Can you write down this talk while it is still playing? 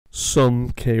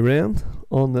some KREND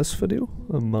on this video,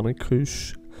 a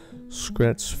monocouche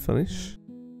scratch finish.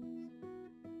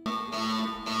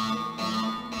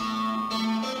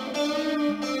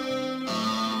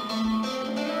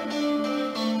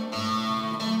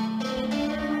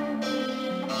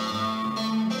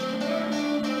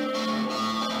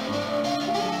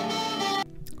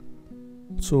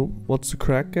 So what's the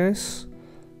crack, guys?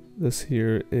 This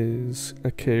here is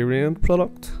a KREND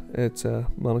product. It's a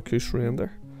monocouche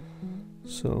render.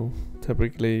 So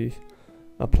typically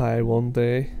apply one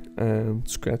day and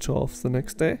scratch off the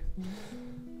next day.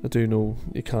 I do know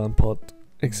you can put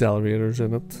accelerators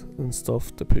in it and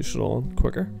stuff to push it on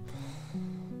quicker,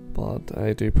 but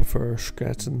I do prefer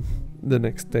scratching the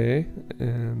next day,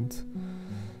 and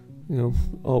you know,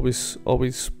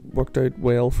 always worked out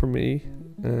well for me.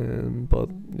 But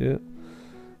yeah,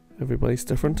 everybody's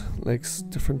different, likes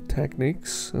different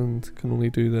techniques, and can only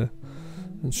do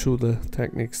and show the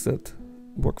techniques that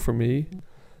work for me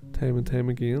time and time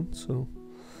again. So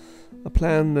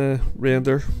applying the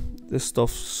render, this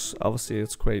stuff's obviously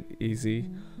it's quite easy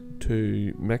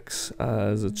to mix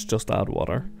as it's just add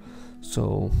water,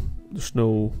 so there's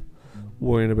no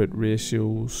worrying about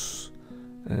ratios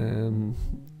and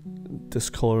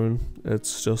discoloring.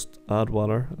 It's just add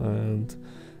water and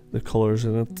the colours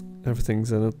in it,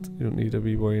 everything's in it. You don't need to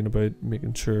be worrying about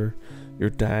making sure your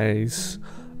dyes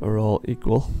are all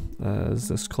equal, as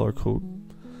this colour code,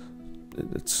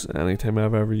 it's anytime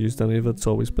I've ever used any of it, it's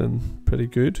always been pretty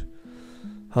good.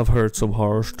 I've heard some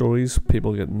horror stories,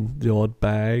 people getting the odd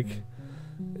bag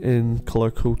in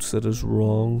colour coats that is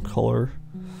wrong colour,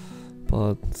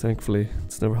 but thankfully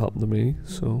it's never happened to me,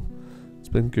 so it's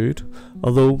been good.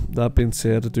 Although that being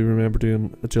said, I do remember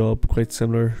doing a job quite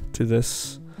similar to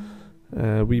this,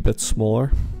 a wee bit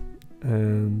smaller,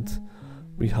 and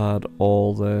we had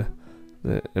all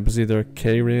it was either a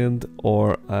KREND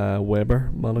or a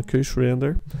Weber monocouche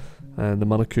render, and the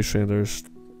monocouche renders,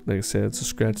 like I said, it's a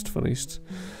scratched finished.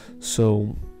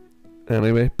 So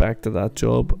anyway, back to that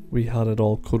job, we had it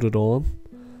all coated on,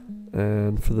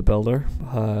 and for the builder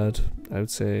had, I would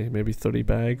say, maybe 30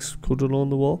 bags coated on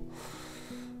the wall,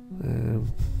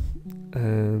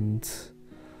 and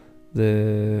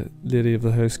the lady of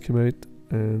the house came out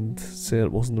and said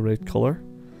it wasn't the right colour,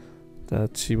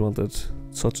 that she wanted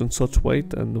such and such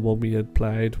white, and the one we had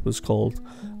applied was called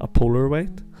a polar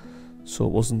white, so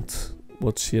it wasn't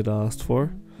what she had asked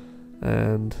for.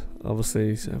 And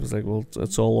obviously I was like, well,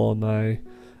 it's all on now,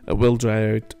 it will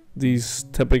dry out. These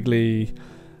typically,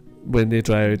 when they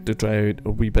dry out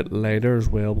a wee bit lighter as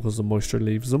well, because the moisture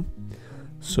leaves them.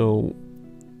 So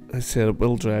I said it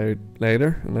will dry out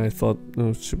later, and I thought,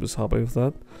 no, she was happy with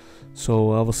that.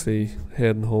 So obviously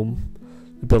heading home,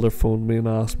 the builder phoned me and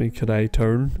asked me could I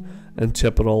turn and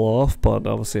chip it all off, but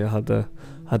obviously I had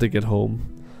to get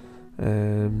home.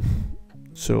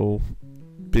 So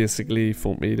basically he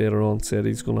phoned me later on, said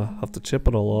he's gonna have to chip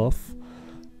it all off,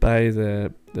 buy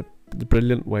the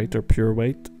brilliant white or pure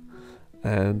white,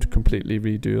 and completely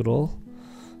redo it all.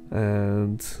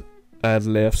 And I had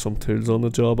left some tools on the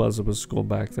job as I was going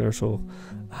back there, so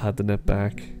I had to nip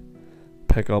back,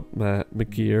 pick up my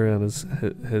gear, and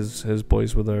his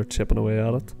boys were there chipping away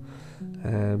at it.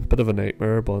 Bit of a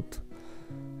nightmare, but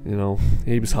you know,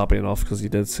 he was happy enough because he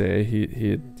did say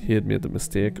he had made the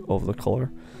mistake of the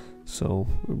colour, so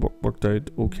it worked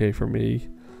out okay for me.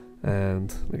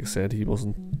 And like I said, he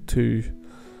wasn't too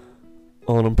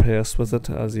unimpressed with it,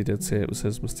 as he did say it was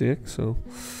his mistake. So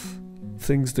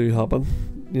things do happen,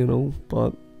 you know,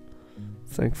 but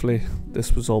thankfully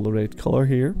this was all the right colour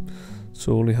here,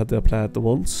 so only had to apply it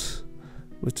once,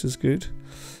 which is good.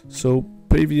 So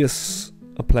previous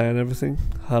applying everything,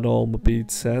 had all my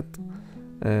beads set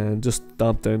and just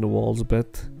damped down the walls a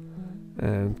bit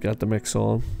and got the mix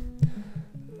on.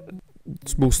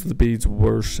 Most of the beads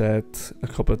were set a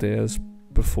couple of days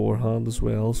beforehand as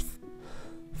well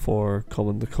for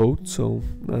coming to coat, so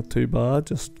not too bad.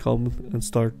 Just come and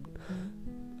start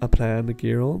applying the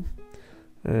gear on.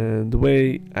 And the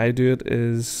way I do it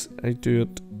is I do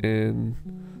it in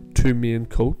 2 main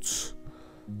coats,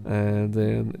 and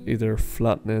then either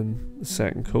flattening the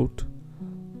second coat,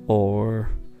 or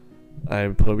I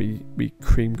would probably be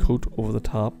cream coat over the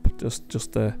top,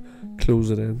 just to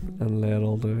close it in and lay it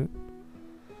all down.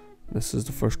 This is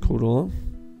the first coat on,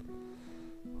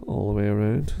 all the way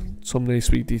around. Some nice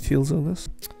sweet details on this,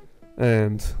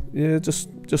 and yeah, just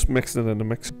mixing it in the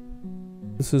mix.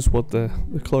 This is what the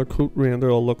colour coat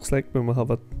render all looks like when we have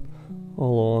it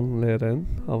all on, laid in.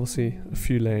 Obviously a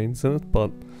few lines in it, but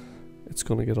it's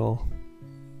gonna get all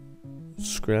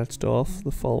scratched off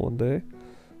the following day.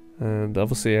 And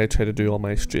obviously I try to do all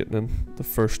my straightening the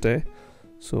first day,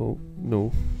 so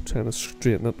no trying to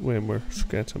straighten it when we're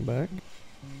scratching back.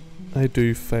 I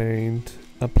do find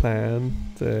applying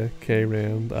the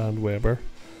KREND and Weber,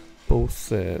 both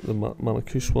the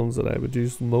monocouche ones, that I would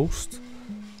use the most.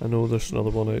 I know there's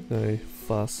another one out now,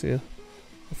 Fascia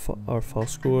or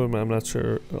Fosco, I'm not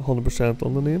sure 100%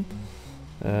 on the name,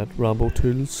 at Rambo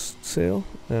Tools sale,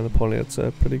 and apparently it's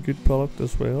a pretty good product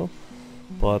as well.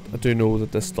 But I do know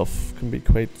that this stuff can be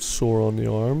quite sore on the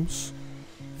arms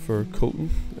for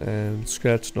coating and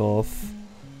scratching off.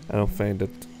 I don't find it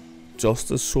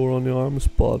just as sore on the arms,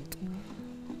 but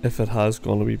if it has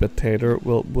gone a wee bit tighter, it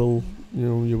will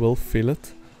you will feel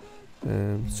it.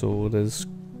 So it is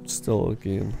still,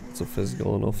 again, it's a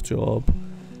physical enough job,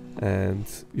 and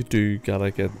you do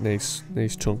gotta get nice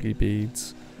chunky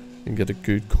beads and get a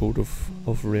good coat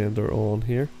of render on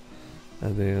here,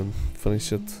 and then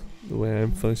finish it the way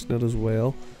I'm finishing it as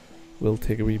well. Will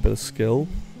take a wee bit of skill.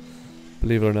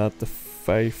 Believe it or not, the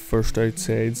 5 first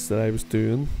outsides that I was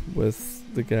doing with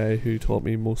the guy who taught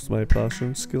me most of my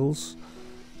plastering skills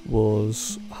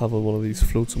was having one of these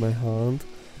floats in my hand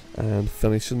and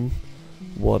finishing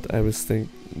what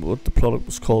the product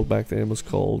was called back then was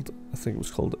called, I think it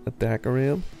was called a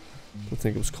KREND. I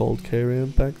think it was called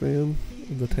KREND back then.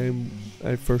 At the time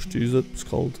I first used it was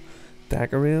called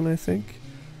KREND, I think.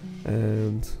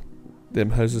 And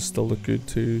them houses still look good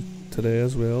today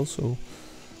as well, so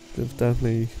they've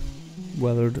definitely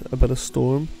weathered a bit of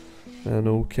storm. I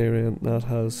know KREND that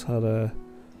has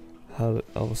had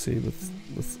obviously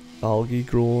with algae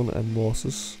growing and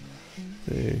mosses,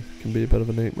 they can be a bit of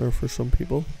a nightmare for some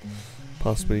people.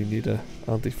 Possibly need a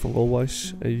antifungal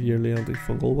wash, a yearly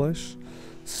antifungal wash,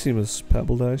 same as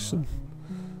Pebble Dash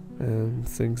and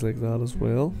things like that as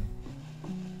well.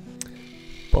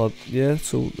 But yeah,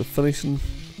 so the finishing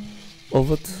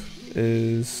of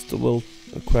it will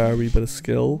acquire a wee bit of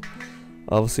skill.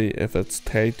 Obviously if it's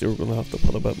tight, you're going to have to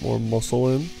put a bit more muscle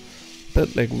in, a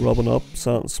bit like rubbing up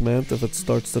sand and cement. If it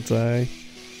starts to dry,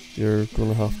 you're going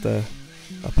to have to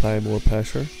apply more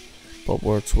pressure, but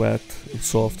where it's wet and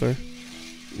softer,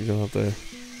 you're going to have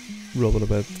to rub it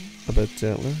a bit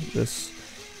gentler. This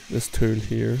tool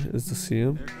here is the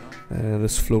same.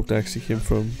 This float actually came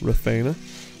from Refina,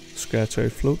 scratch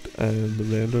out float, and the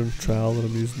rendering trowel that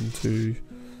I'm using to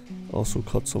also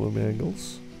cut some of my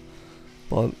angles.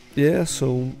 But yeah,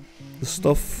 so the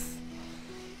stuff,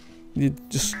 you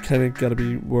just kind of gotta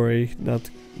be wary not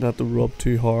to rub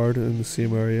too hard in the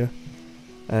same area,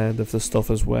 and if the stuff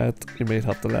is wet, you might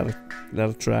have to let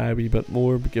it dry a wee bit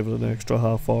more, but give it an extra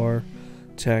half hour,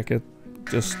 check it,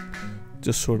 just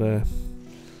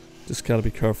gotta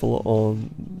be careful on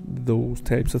those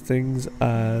types of things,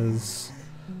 as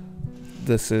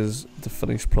this is the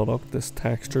finished product, this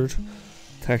textured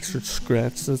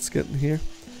scratch that's getting here.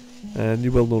 And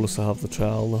you will notice I have the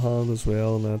trowel in the hand as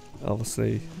well, and that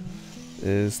obviously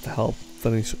is to help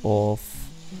finish off,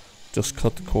 just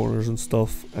cut the corners and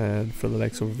stuff. And for the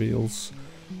likes of veels,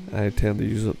 I tend to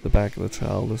use the back of the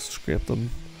trowel to scrape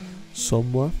them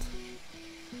somewhat.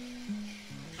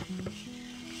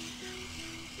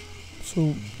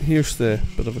 So here's the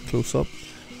bit of a close-up.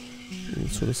 You can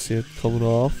sort of see it coming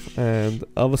off, and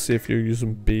obviously if you're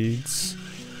using beads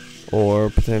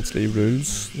or potentially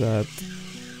rules, that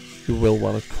you will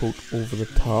want to coat over the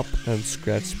top and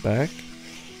scratch back.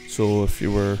 So if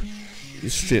you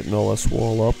straighten all this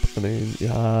wall up, and then you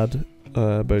add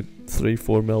about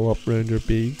 3-4 mil up around your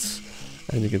beads,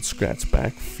 and you can scratch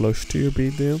back flush to your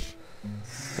bead then.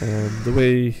 And the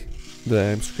way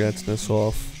that I'm scratching this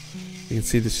off, you can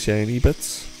see the shiny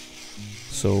bits,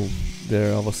 so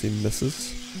they're obviously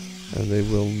misses, and they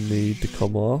will need to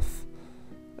come off.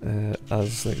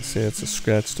 As like I say, it's a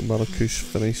scratched monocouche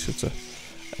finish. It's a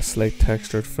slight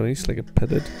textured finish, like a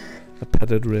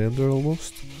pitted render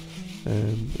almost.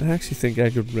 I actually think I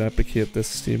could replicate this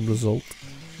same result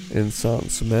in sand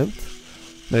and cement.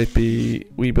 Might be a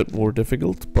wee bit more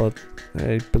difficult, but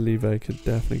I believe I could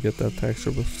definitely get that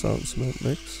texture with sand and cement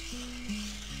mix.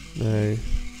 Now,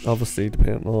 obviously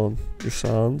depending on your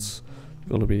sands,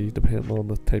 going to be depending on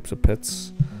the types of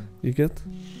pits you get,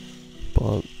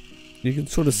 but you can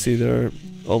sort of see there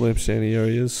all them shiny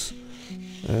areas,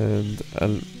 and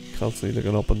I'm constantly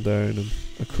looking up and down and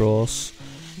across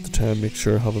to try and make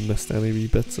sure I haven't missed any wee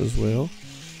bits as well.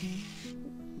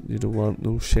 You don't want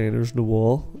no shiners in the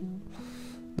wall.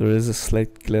 There is a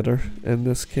slight glitter in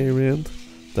this KREND,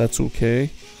 that's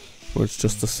okay, where it's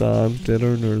just the sand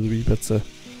glittering or the wee bits of,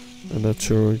 I'm not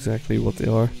sure exactly what they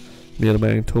are. A good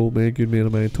mate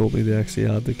of mine told me they actually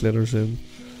add the glitters in.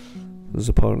 There's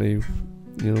apparently,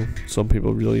 some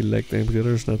people really like them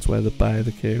glitters, and that's why they buy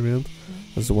the KREND,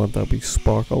 as they want that wee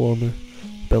sparkle on their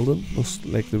building, just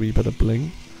like the wee bit of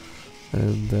bling.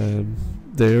 and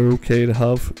they're okay to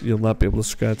have. You'll not be able to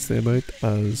scratch them out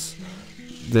as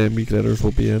the wee glitters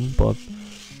will be in, but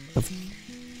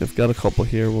I've got a couple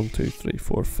here, 1, 2, 3,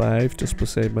 4, 5, just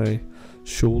beside my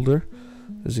shoulder,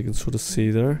 as you can sort of see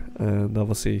there, and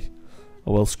obviously I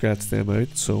will scratch them out.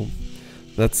 So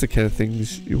that's the kind of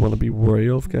things you want to be wary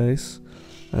of, guys,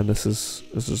 and this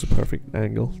is a perfect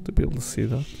angle to be able to see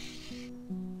that.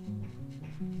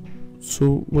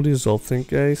 So what do you all think,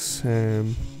 guys?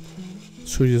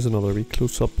 Show you another wee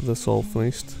close up of this all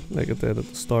finished, like I did at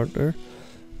the start there.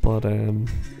 But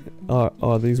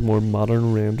are these more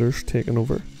modern renders taking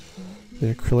over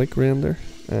the acrylic render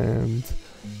and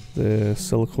the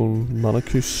silicone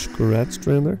monocouche scratched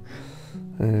render?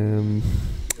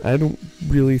 I don't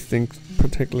really think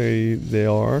particularly they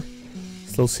are.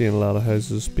 Still seeing a lot of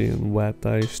houses being wet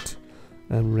diced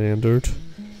and rendered,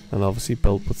 and obviously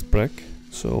built with brick.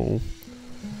 So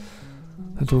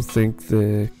I don't think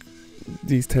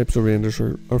these types of renders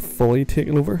are fully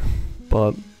taken over,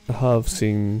 but I have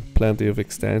seen plenty of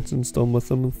extensions done with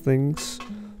them and things.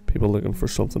 People looking for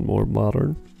something more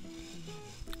modern.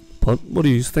 But what do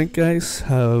you think, guys?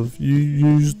 Have you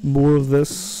used more of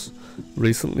this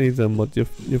recently than what you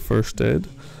first did?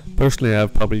 Personally,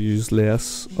 I've probably used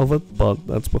less of it, but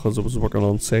that's because I was working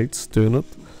on sites doing it,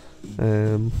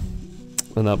 and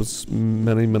that was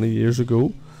many years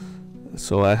ago.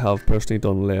 So I have personally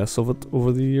done less of it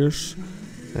over the years,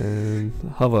 and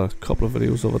have a couple of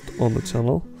videos of it on the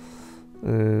channel.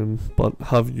 But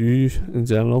have you in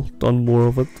general done more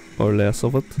of it or less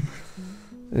of it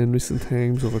in recent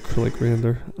times of acrylic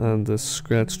render and the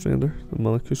scratched render, the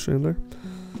monocouche render?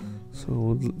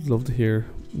 So I'd love to hear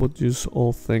what you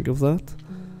all think of that,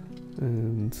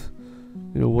 and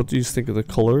what do you think of the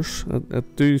colours? I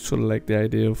do sort of like the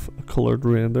idea of a coloured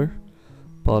render,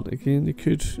 but again, you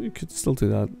could still do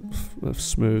that with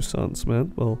smooth sand and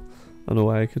cement. Well, I know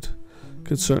I could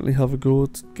certainly have a go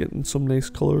at getting some nice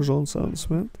colours on sand and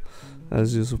cement,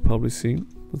 as you have probably seen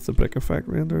with the brick effect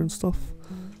render and stuff.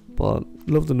 But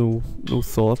love to know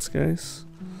thoughts, guys.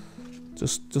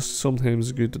 Just sometimes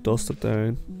it's good to dust it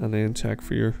down and then check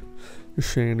for your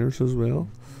shiners as well.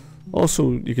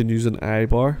 Also, you can use an eye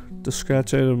bar to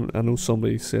scratch out them. I know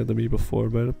somebody said to me before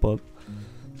about it, but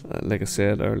like I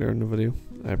said earlier in the video,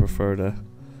 I prefer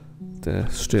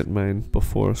to straighten mine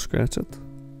before I scratch it.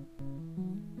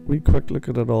 We quick look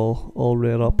at it all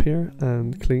red up here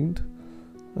and cleaned.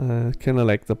 Kind of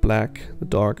like the black, the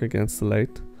dark against the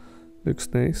light. Looks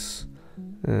nice.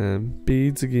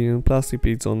 Beads again, plastic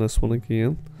beads on this one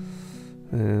again.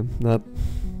 Not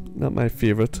my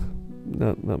favorite.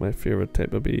 Not my favorite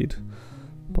type of bead,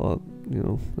 but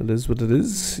it is what it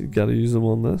is. You gotta use them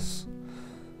on this.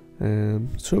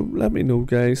 So let me know,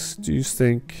 guys. Do you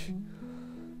think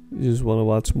you just want to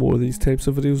watch more of these types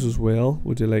of videos as well?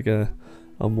 Would you like a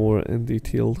more in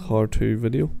detailed how-to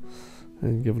video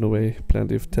and giving away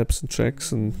plenty of tips and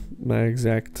tricks and my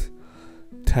exact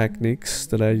techniques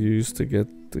that I use to get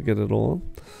it on?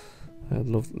 I'd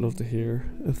love to hear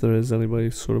if there is anybody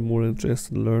sort of more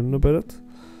interested in learning about it,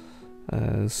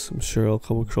 as I'm sure I'll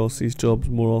come across these jobs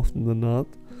more often than not.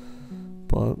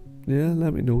 But yeah,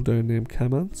 let me know down in the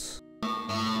comments.